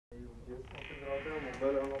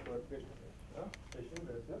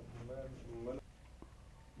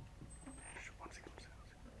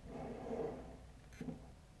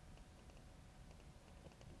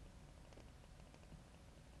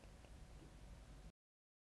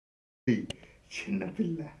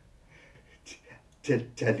చిన్నపిల్ల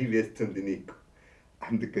చలి వేస్తుంది నీకు,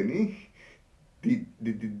 అందుకని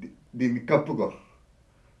దీన్ని కప్పుకో.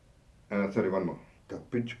 సరే వన్మో.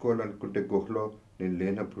 తప్పించుకోవాలనుకుంటే గుహలో నేను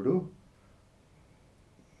లేనప్పుడు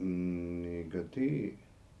నీ గతి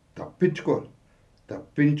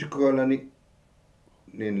తప్పించుకోవాలని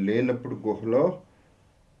నేను లేనప్పుడు గుహలో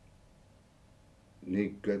నీ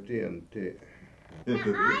గతి అంతే.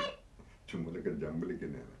 చుంబులక జంబులకి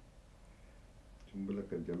నేను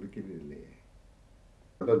చుంబులక జంబుకి లే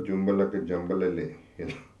జుంబలక జంబలే.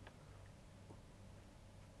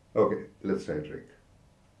 Okay, let's try ట్రైక్.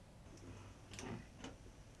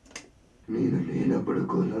 నేను లేనప్పుడు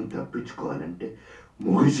గోళం తప్పించుకోవాలంటే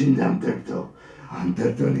ముగిసింది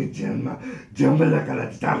అంతటితో నీ జంబల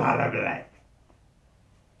కలచాలా.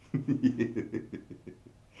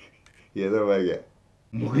 ఏదో బాగా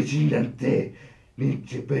ముగిసిందంతే. నేను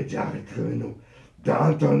చెప్పే జాగ్రత్తగా విను,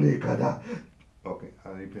 దాంతో నీ కదా. ఓకే,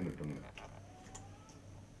 అది అయిపోయినట్టుంది.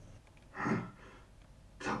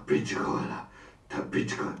 తప్పించుకోవాలి.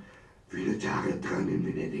 వీడు జాగ్రత్తగా నేను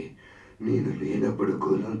వినేది. నేను లేనప్పుడు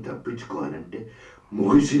గోళం తప్పించుకోవాలంటే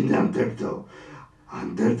ముగిసింది అంతటితో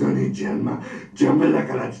నీ జంబల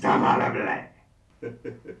కలచాలా.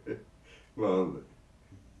 బాగుంది.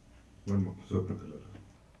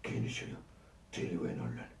 కేనిషులు తెలివైన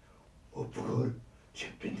వాళ్ళని ఒప్పుకోరు,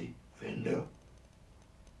 చెప్పింది వెండు.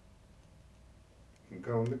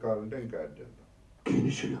 ఇంకా ఉంది, కావాలంటే ఇంకా యాడ్ చేద్దాం.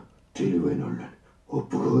 కేనిషులు తెలివైన వాళ్ళని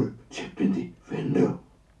ఒప్పుకోరు, చెప్పింది వెండు.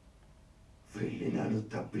 వెళ్ళి నన్ను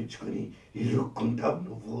తప్పించుకొని ఇరుక్కుంటావు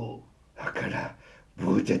నువ్వు. అక్కడ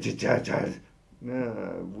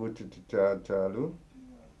భూచాచాలు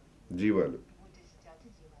జీవాలు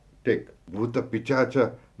టెక్ భూత పిచాచ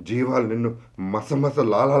జీవాలు నిన్ను మసమస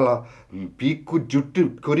లాలలా పీక్కు జుట్టు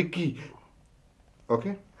కొరికి.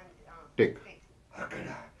 Okay tech. అక్కడ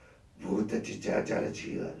భూత చిచాచాల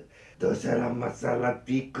జీవాలు దోసల మసాలా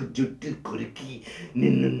పీక్కు జుట్టు కొరికి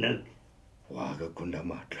నిన్ను వాగకుండా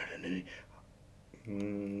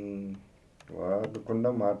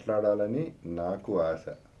మాట్లాడాలని నాకు ఆశ.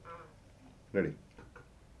 రెడీ.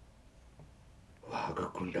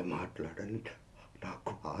 వాగకుండా మాట్లాడాలని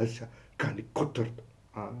నాకు ఆశ, కానీ కుదరదు.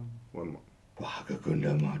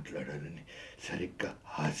 వాగకుండా మాట్లాడాలని సరిగ్గా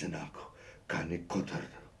ఆశ నాకు, కానీ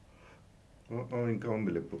కుదరదు. ఇంకా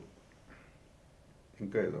ఉంది లేపు,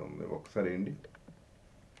 ఇంకా ఏదో ఉంది, ఒకసారి ఏంటి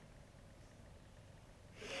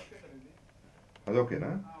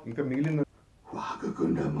అదొకేనా? ఇంకా మిగిలిన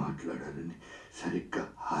వాగకుండా మాట్లాడాలని సరిగ్గా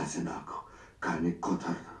ఆశ నాకు, కానీ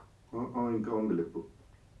కుదరదు. ఇంకా ఉంది లేపు,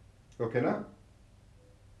 ఓకేనా?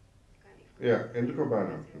 యా, ఎందుకో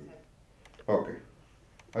బాగా ఉంటుంది. ఓకే,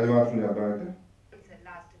 అది మాత్రం అర్థమైతే.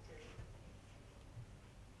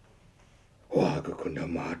 వాగకుండా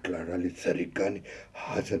మాట్లాడాలి సరిగ్గా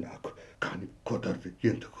ఆశ నాకు, కానీ కుదరదు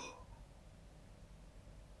ఎందుకు.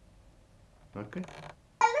 ఓకే,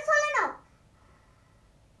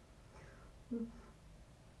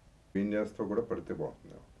 ఏం చేస్తావు కూడా పడితే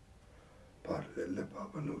బాగుంది. పర్లేదులే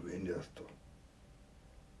బాబా, నువ్వేం చేస్తావు,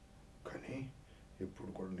 కానీ ఎప్పుడు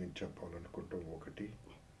కూడా నేను చెప్పాలనుకుంటాం ఒకటి.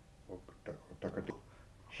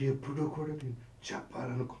 ఎప్పుడు కూడా నేను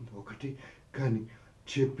చెప్పాలనుకుంటా ఒకటి, కానీ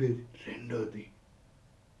చెప్పేది రెండోది.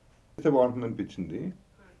 బాగుంటుంది అనిపించింది.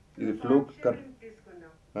 ఇది ఫ్లో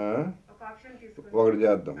ఒకటి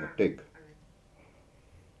చేద్దాం టేక్.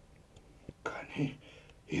 కానీ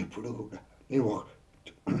ఎప్పుడు కూడా నీవు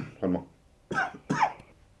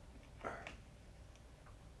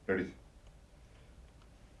రెడీ.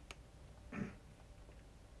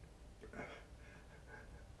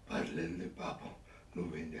 పర్లేదు పాపం,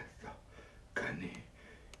 నువ్వేం చేస్తావు, కానీ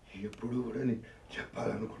ఎప్పుడు కూడా నేను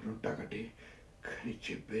చెప్పాలనుకుంటుంటా ఒకటి, కానీ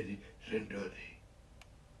చెప్పేది రెండోది.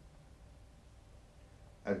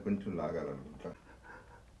 అది కొంచెం లాగాలనుకుంటా.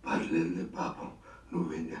 పర్లేదు పాపం,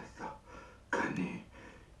 నువ్వేం చేస్తావు, కానీ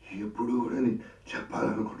ఎప్పుడు కూడా నేను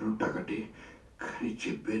చెప్పాలనుకుంటుంటా ఒకటి, కానీ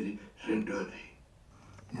చెప్పేది రెండోది.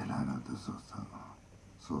 ఎలా రాదో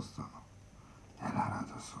చూస్తాను ఎలా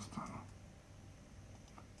రాదో చూస్తాను.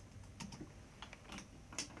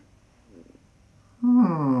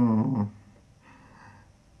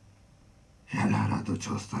 ఎలా రాదో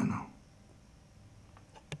చూస్తాను.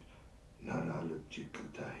 నరాలు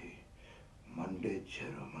చిక్కుతాయి, మండే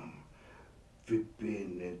చర్మం,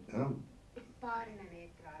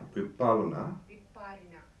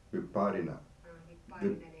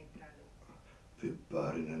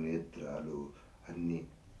 విప్పారిన నేత్రాలు అన్ని.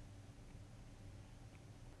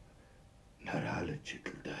 నరాలు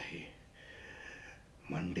చిక్కుతాయి,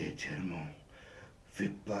 మండే చర్మం,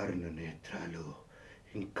 విప్పారిన నేత్రాలు,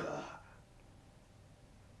 ఇంకా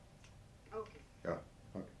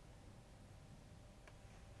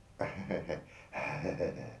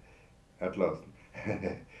అట్లా వస్తుంది.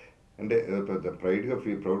 అంటే పెద్ద ప్రౌడ్గా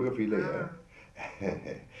ఫీల్ అయ్యా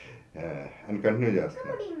అని కంటిన్యూ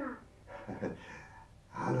చేస్తున్నా.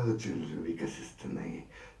 ఆలోచనలు వికసిస్తున్నాయి,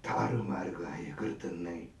 తారుమారుగా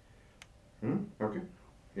ఎగురుతున్నాయి. Okay,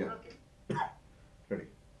 ready.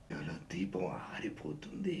 దీపం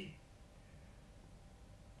ఆరిపోతుంది,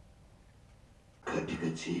 కటిక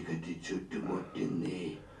చీకటి చుట్టుముట్టింది.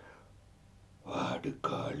 వాడు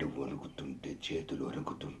కాళ్ళు వణుకుతుంటే, చేతులు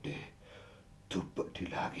వణుకుతుంటే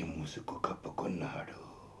దుప్పటిలాగే ముసుగు కప్పుకున్నాడు.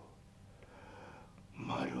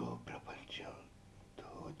 మరో ప్రపంచం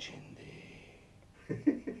తోచింది.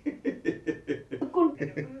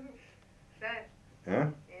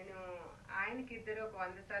 నేను ఆయనకి ఇద్దరు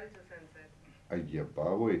 100 సార్లు చూసాను సార్. అయ్యా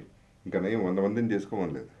బాబోయ్, ఇంకా నేను 100 మందిని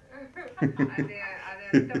చేసుకోమలేదు. అదే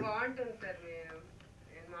అంత బాగుంటుంది సార్.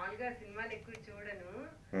 నేను మామూలుగా సినిమాలు ఎక్కువ చూడను,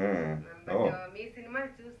 మీ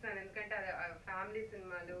సినిమాలు చూస్తాను, ఎందుకంటే అది ఫ్యామిలీ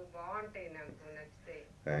సినిమాలు బాగుంటాయి, నాకు నచ్చుతాయి.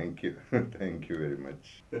 Thank you very much.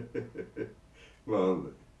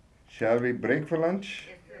 బాగుంది. Shall we break for lunch?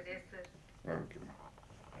 Yes sir. Okay.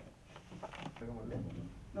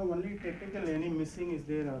 No, only technical. Any missing is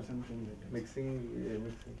there or something like that? Mixing.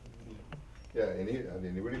 Yeah,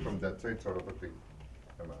 anybody from that side sort of a thing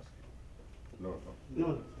I'm asking. No.